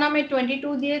neutron. हमें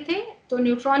 22 दिए थे तो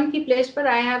न्यूट्रॉन की प्लेस पर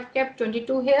I have kept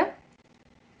 22 here.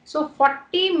 So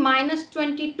 40 minus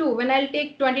 22, when I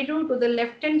take 22 to the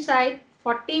left hand side,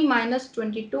 40 minus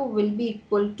 22 will be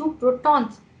equal two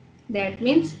protons. That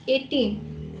means 18.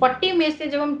 40 में से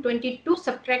जब हम 22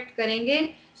 सब्ट्रैक्ट करेंगे,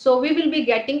 so we will be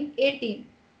getting 18.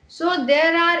 So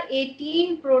there are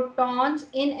 18 protons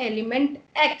in element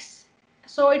X.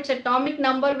 So its atomic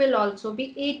number will also be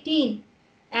 18.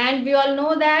 And we all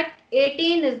know that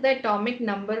 18 is the atomic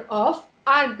number of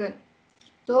argon.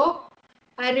 So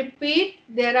I repeat,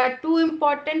 there are two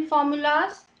important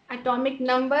formulas. Atomic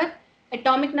number.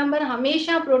 Atomic number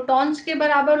हमेशा protons के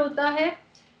बराबर होता है.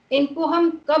 इनको हम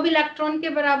कब electron के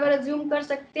बराबर अज्यूम कर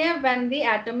सकते हैं? When the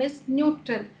atom is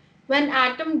neutral. When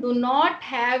atom do not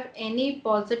have any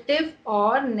positive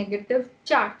or negative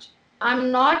charge. I'm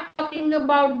not talking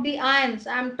about the ions.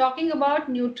 I'm talking about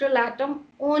neutral atom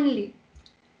only.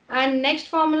 And next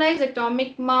formula is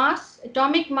atomic mass.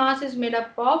 Atomic mass is made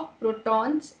up of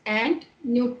protons and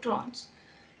neutrons.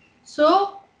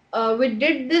 So we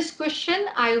did this question.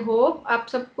 I hope आप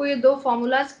सबको ये दो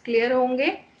formulas clear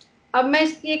होंगे. अब मैं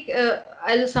इसकी एक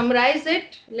I'll summarize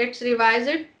it. Let's revise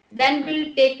it. Then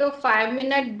we'll take a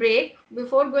 5-minute break.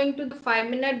 Before going to the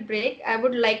 5-minute break, I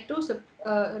would like to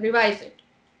revise it.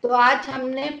 तो आज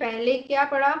हमने पहले क्या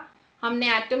पढ़ा? हमने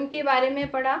एटम के बारे में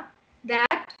पढ़ा.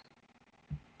 That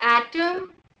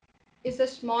atom is a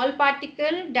small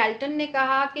particle. Dalton ने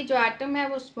कहा कि जो एटम है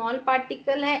वो स्मॉल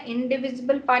पार्टिकल है,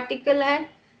 इनडिविजिबल पार्टिकल है.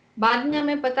 बाद में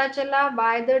हमें पता चला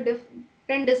by the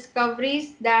different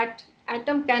discoveries that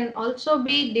atom can also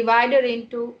be divided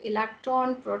into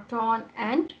electron, proton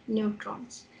and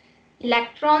neutrons.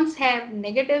 Electrons have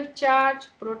negative charge,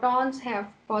 protons have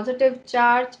positive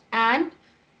charge and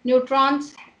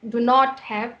neutrons do not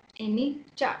have any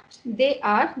charge. They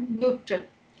are neutral.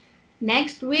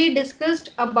 Next we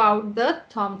discussed about the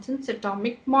Thomson's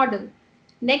atomic model.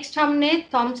 Next हमने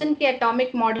Thompson के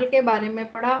atomic model के बारे में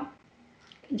पढ़ा,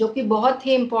 जो कि बहुत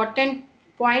ही important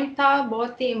point था,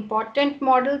 बहुत ही इम्पोर्टेंट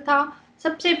मॉडल था.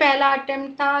 सबसे पहला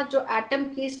अटेम्प्ट था जो एटम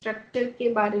की स्ट्रक्चर के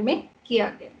बारे में किया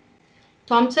गया.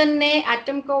 थॉमसन ने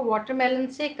एटम को वाटरमेलन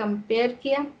से कंपेयर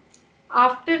किया.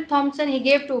 After Thompson he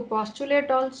gave to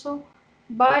postulate also.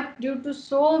 but due to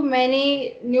so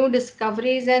many new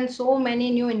discoveries and so many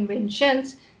new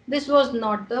inventions, this was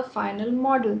not the final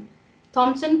model.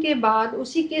 Thompson के बाद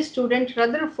उसी के स्टूडेंट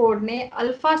रदरफोर्ड ने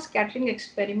alpha scattering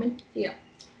experiment किया।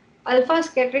 Alpha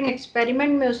scattering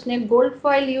experiment में उसने gold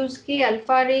foil use की,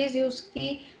 alpha raise use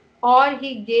की, और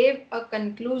ही गेव अ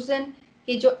कंक्लूजन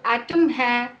कि जो एटम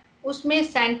है उसमें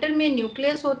सेंटर में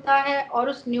न्यूक्लियस होता है और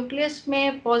उस न्यूक्लियस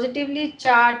में positively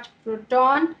charge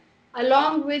proton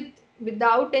along with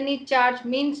without any charge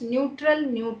means neutral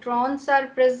neutrons are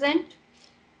present.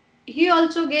 He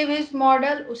also gave his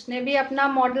model, उसने भी अपना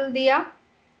मॉडल दिया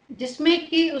जिसमें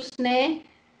कि उसने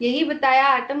यही बताया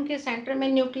एटम के सेंटर में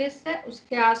न्यूक्लियस है,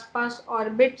 उसके आसपास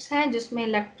ऑर्बिट्स हैं जिसमें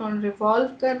इलेक्ट्रॉन रिवॉल्व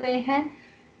कर रहे हैं,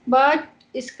 बट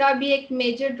इसका भी एक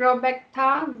मेजर ड्रॉबैक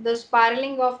था, the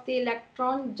spiralling of the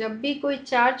electron. जब भी कोई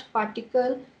चार्ज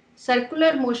पार्टिकल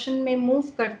सर्कुलर मोशन में मूव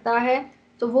करता है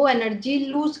तो वो एनर्जी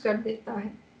लूज कर देता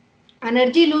है।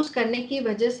 एनर्जी लूज करने की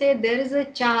वजह से देयर इज अ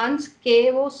चांस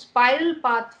कि वो स्पाइरल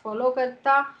पाथ फॉलो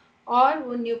करता और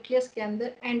वो न्यूक्लियस के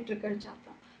अंदर एंटर कर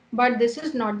जाता, but this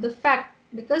is not the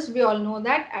fact because we all know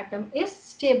that atom is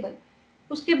stable.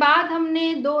 उसके बाद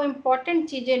हमने दो इंपॉर्टेंट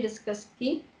चीजें डिस्कस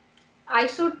की,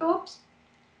 आइसोटोप्स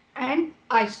एंड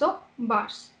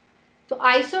आइसोबार्स। तो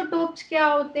आइसोटोप्स क्या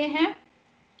होते हैं?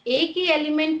 एक ही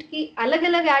एलिमेंट की अलग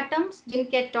अलग एटम्स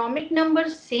जिनके एटॉमिक नंबर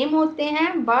सेम होते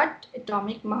हैं बट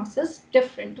एटॉमिक मासेस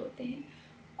डिफरेंट होते हैं।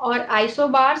 और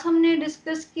आइसोबार्स हमने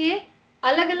डिस्कस किए,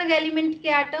 अलग अलग एलिमेंट के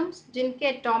एटम्स जिनके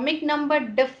एटॉमिक नंबर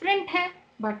डिफरेंट है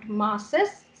बट मासेस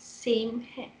सेम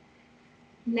है।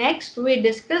 Next we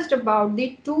discussed about the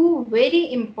two very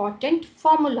important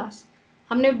formulas.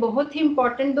 हमने बहुत ही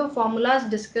इंपॉर्टेंट दो फॉर्मूलाज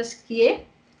डिस्कस किए,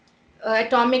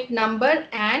 atomic number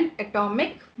and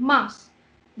atomic mass.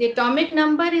 The atomic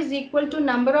number is equal to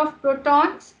number of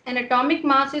protons and atomic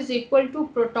mass is equal to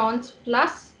protons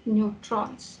plus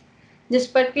neutrons, जिस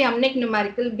पर कि हमने एक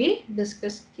numerical भी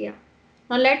डिस्कस किया।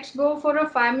 Now let's go for a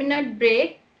 5-minute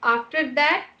break. After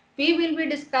that we will be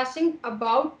discussing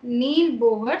about Neil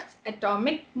Bohr's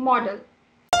atomic model.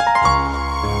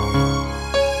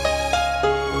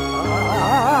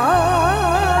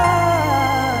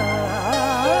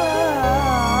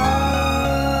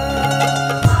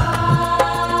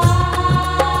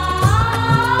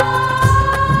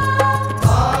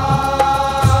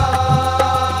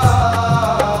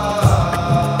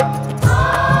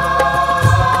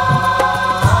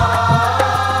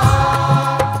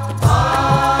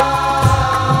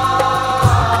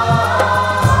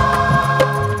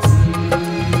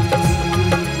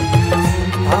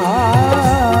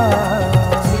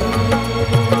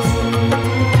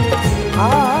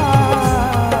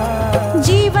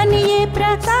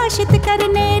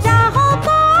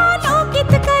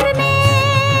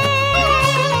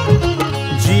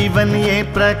 जीवन ये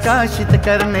प्रकाशित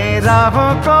करने,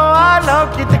 राहों को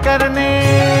आलोकित करने,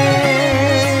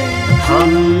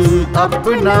 हम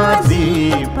अपना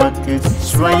दीपक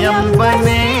स्वयं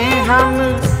बने, हम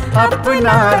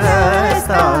अपना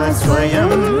रास्ता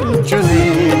स्वयं चुने।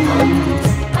 हम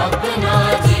अपना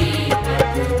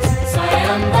दीपक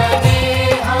स्वयं बने,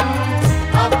 हम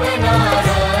अपना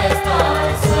रास्ता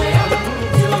स्वयं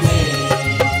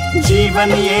चुने।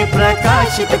 जीवन ये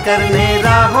प्रकाशित करने,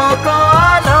 राहों को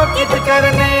आलोकित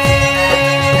करने।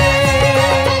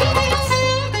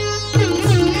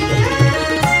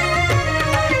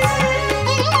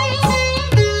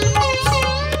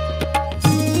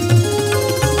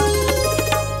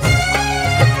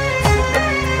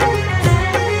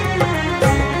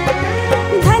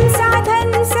 धन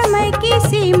साधन समय की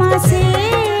सीमा से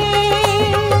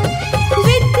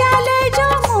विद्यालय जो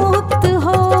मुक्त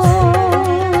हो,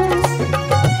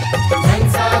 धन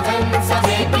साधन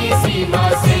समय की सीमा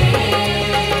से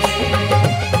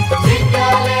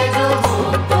विद्यालय जो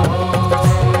मुक्त हो।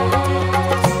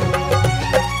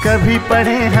 कभी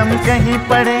पढ़े हम कहीं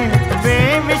पढ़े, वे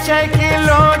विषय की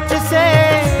लोच से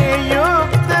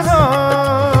युक्त हो।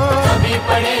 कभी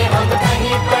पढ़े हम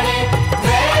कहीं पढ़े,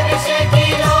 वे विषय की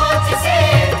लोच से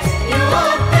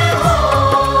युक्त हो।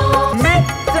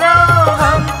 मित्रों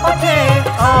हम उठे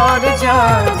और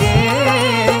जागे,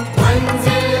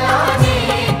 मंजिल आने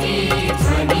की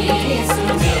ध्वनि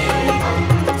सुने। हम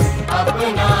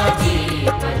अपना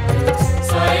दीपक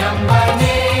स्वयं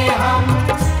बने, हम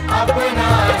अपना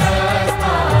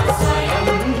रास्ता स्वयं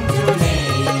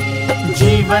चुने।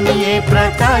 जीवन ये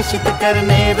प्रकाशित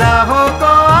करने, राहों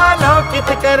को आलोकित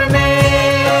करने।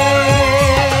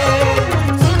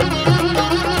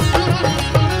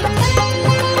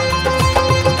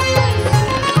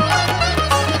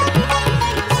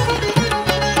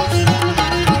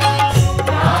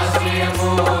 राष्ट्रीय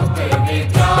मुक्त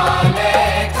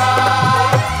विद्यालय का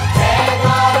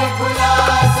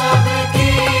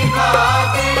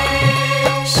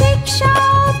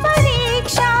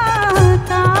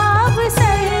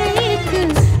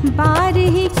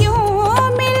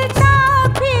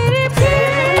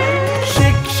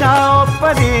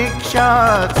परीक्षा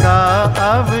का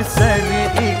अवसर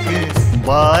एक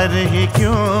बार ही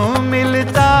क्यों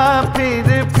मिलता फिर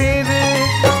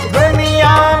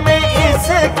दुनिया में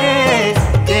इसके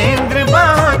केंद्र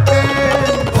बहुत।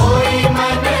 कोई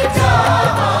मन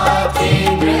चाहा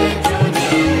केंद्र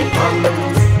चुने, हम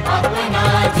अपना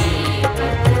दीप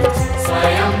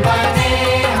स्वयं बने,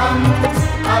 हम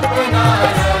अपना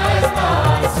रास्ता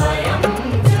स्वयं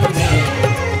चुने।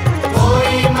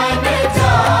 कोई मन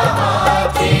चाहा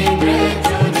केंद्र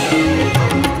चुने,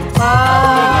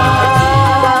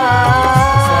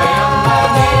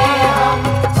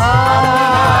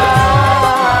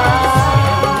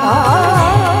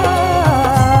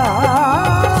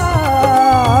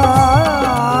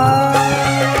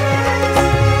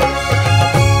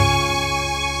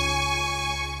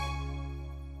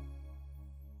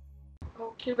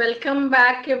 Welcome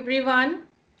back everyone.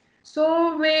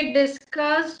 So we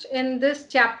discussed in this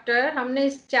chapter, हमने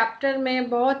इस चैप्टर में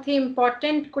बहुत ही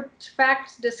इम्पोर्टेंट कुछ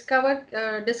फैक्ट्स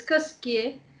डिस्कस किए।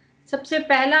 सबसे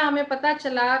पहला हमें पता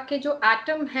चला कि जो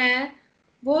एटम है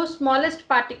वो स्मॉलेस्ट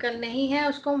पार्टिकल नहीं है,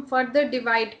 उसको हम फर्दर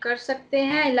डिवाइड कर सकते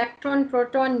हैं इलेक्ट्रॉन,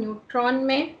 प्रोटॉन, न्यूट्रॉन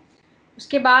में।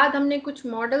 उसके बाद हमने कुछ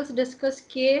मॉडल्स डिस्कस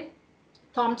किए,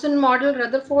 Thompson model,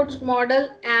 Rutherford's model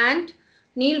and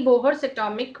nil Bohr's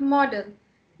atomic model.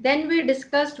 Then we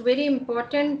discussed very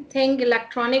important thing,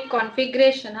 electronic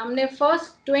configuration. हमने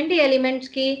first 20 elements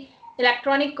की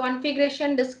electronic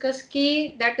configuration discuss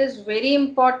की, that is very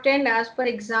important as per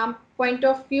exam point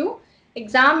of view.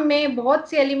 Exam में बहुत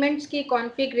से elements की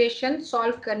configuration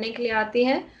solve करने के लिए आती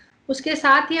है। उसके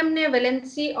साथ ही हमने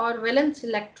valency और valence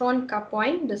electron का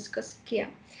point discuss किया।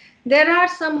 There are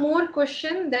some more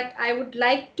questions that I would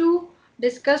like to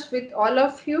discuss with all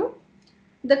of you.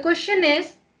 The question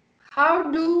is, how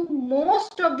do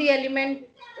most of the element,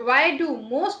 why do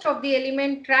most of the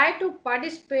element try to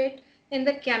participate in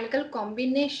the chemical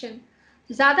combination?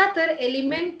 ज़्यादातर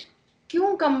element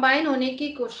क्यों combine होने की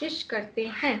कोशिश करते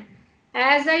हैं?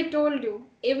 As I told you,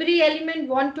 every element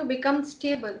want to become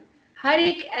stable. हर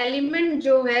एक element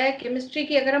जो है केमिस्ट्री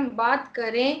की अगर हम बात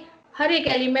करें, हर एक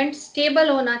एलिमेंट स्टेबल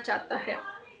होना चाहता है।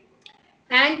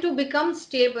 And to become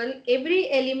stable, every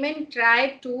element try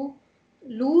to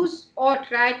lose or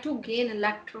try to gain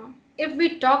electron. If we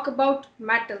talk about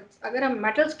metals, अगर हम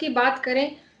metals की बात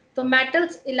करें तो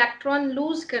metals electron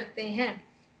lose करते हैं।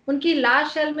 उनकी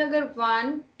लास्ट शेल में अगर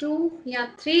 1, 2 या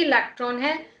 3 इलेक्ट्रॉन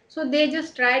है, so they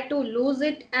just try to lose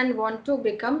it and want to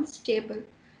become stable.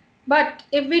 But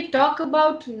if we talk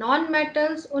about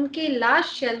non-metals, उनकी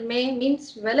लास्ट शेल में means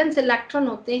valence electron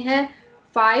होते हैं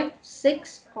 5,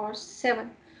 6 और 7.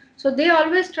 So they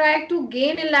always try to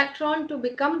gain electron to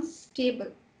become stable.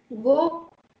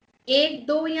 वो 1,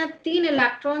 2 या 3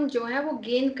 electron जो है वो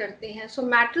गेन करते हैं। So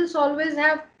metals always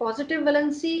have positive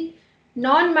valency,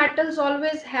 non-metals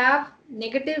always have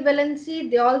negative valency.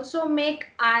 They also make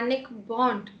ionic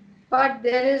bond. But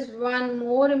there is one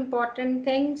more important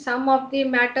thing. Some of the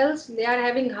metals, they are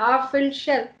having half-filled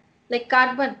shell, like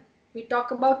carbon. We talk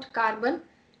about carbon,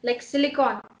 like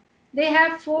silicon. They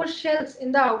have 4 shells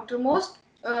in the outermost.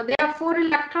 They have 4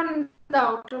 electrons in the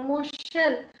outermost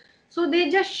shell. So they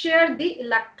just share the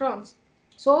electrons.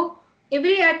 So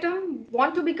every atom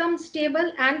want to become stable,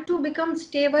 and to become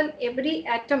stable, every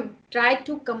atom try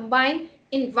to combine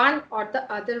in one or the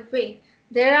other way.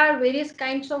 There are various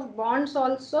kinds of bonds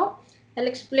also.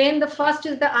 I'll explain. The first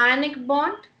is the ionic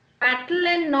bond. Metal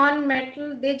and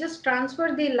non-metal, they just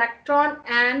transfer the electron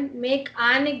and make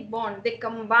ionic bond. They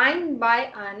combine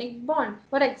by ionic bond.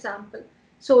 For example,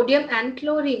 sodium and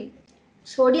chlorine.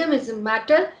 Sodium is a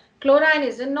metal, chlorine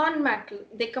is a non-metal.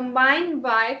 They combine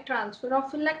by transfer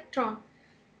of electron.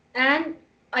 And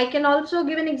I can also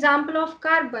give an example of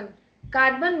carbon.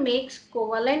 Carbon makes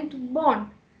covalent bond.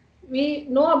 We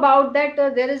know about that.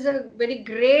 There is a very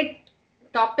great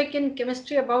topic in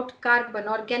chemistry about carbon,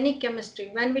 organic chemistry.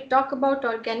 When we talk about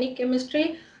organic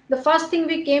chemistry, the first thing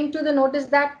we came to the notice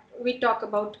that we talk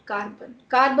about carbon.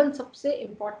 Carbon सबसे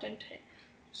important है.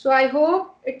 So I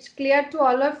hope it's clear to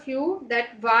all of you that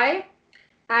why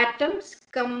atoms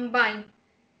combine.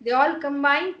 They all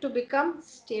combine to become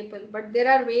stable, but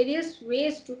there are various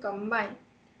ways to combine.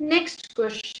 Next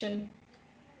question.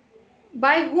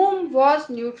 By whom was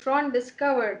neutron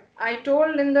discovered? I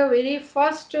told in the very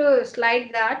first slide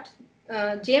that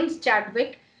James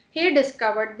Chadwick, he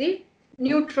discovered the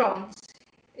neutrons.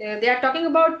 They are talking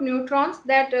about neutrons,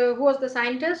 that who was the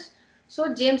scientist?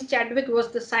 So James Chadwick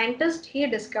was the scientist. He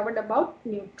discovered about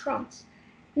neutrons.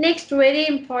 Next very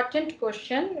important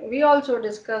question, we also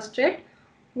discussed it.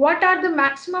 What are the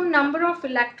maximum number of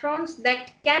electrons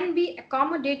that can be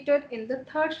accommodated in the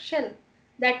third shell?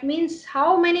 That means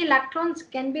how many electrons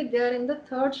can be there in the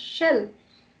third shell?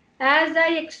 As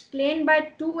I explained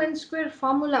by 2n square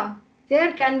formula,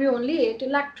 there can be only 8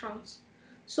 electrons.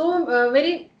 So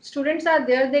very students are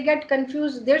there, they get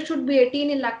confused. There should be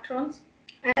 18 electrons.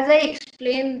 As I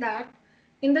explained that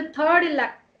in the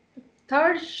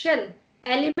third shell,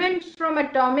 elements from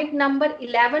atomic number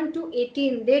 11 to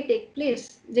 18 they take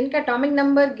place. जिनका atomic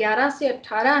number 11 से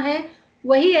 18 है,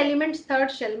 वही elements third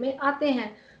shell में आते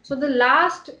हैं. So the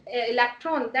last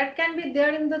electron that can be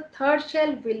there in the third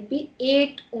shell will be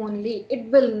 8 only.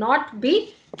 It will not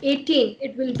be 18.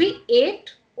 It will be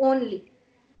 8 only.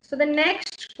 So the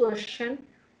next question,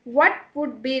 what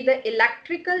would be the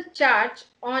electrical charge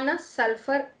on a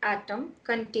sulfur atom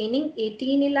containing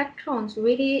 18 electrons?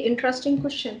 Very interesting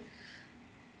question.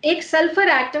 एक sulphur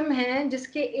atom है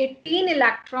जिसके 18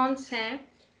 electrons हैं,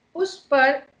 उस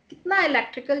पर कितना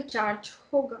electrical charge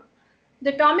होगा?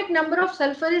 The atomic number of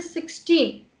sulfur is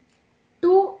 16,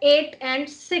 2, 8 and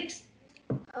 6.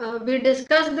 We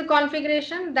discussed the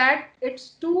configuration that it's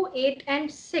 2, 8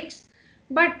 and 6.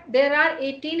 But there are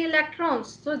 18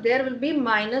 electrons, so there will be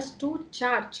 -2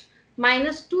 charge.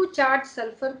 -2 charge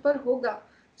sulfur पर होगा.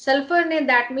 Sulfur ने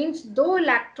that means 2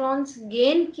 electrons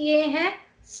gain किए हैं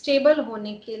stable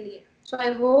होने के लिए. So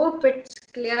I hope it's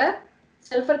clear.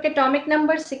 Sulfur के atomic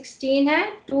number 16 है,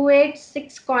 2, 8,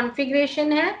 6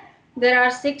 configuration है. There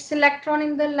are 6 electron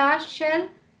in the last shell,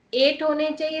 8 होने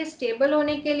चाहिए stable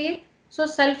होने के लिए. So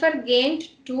sulfur gained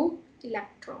 2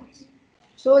 electrons.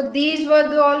 So these were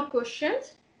the all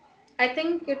questions. I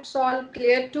think it's all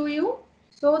clear to you.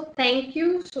 So thank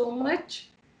you so much.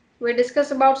 We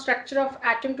discussed about structure of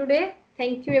atom today.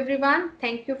 Thank you everyone.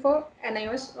 Thank you for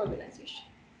NIOS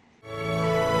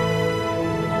organization.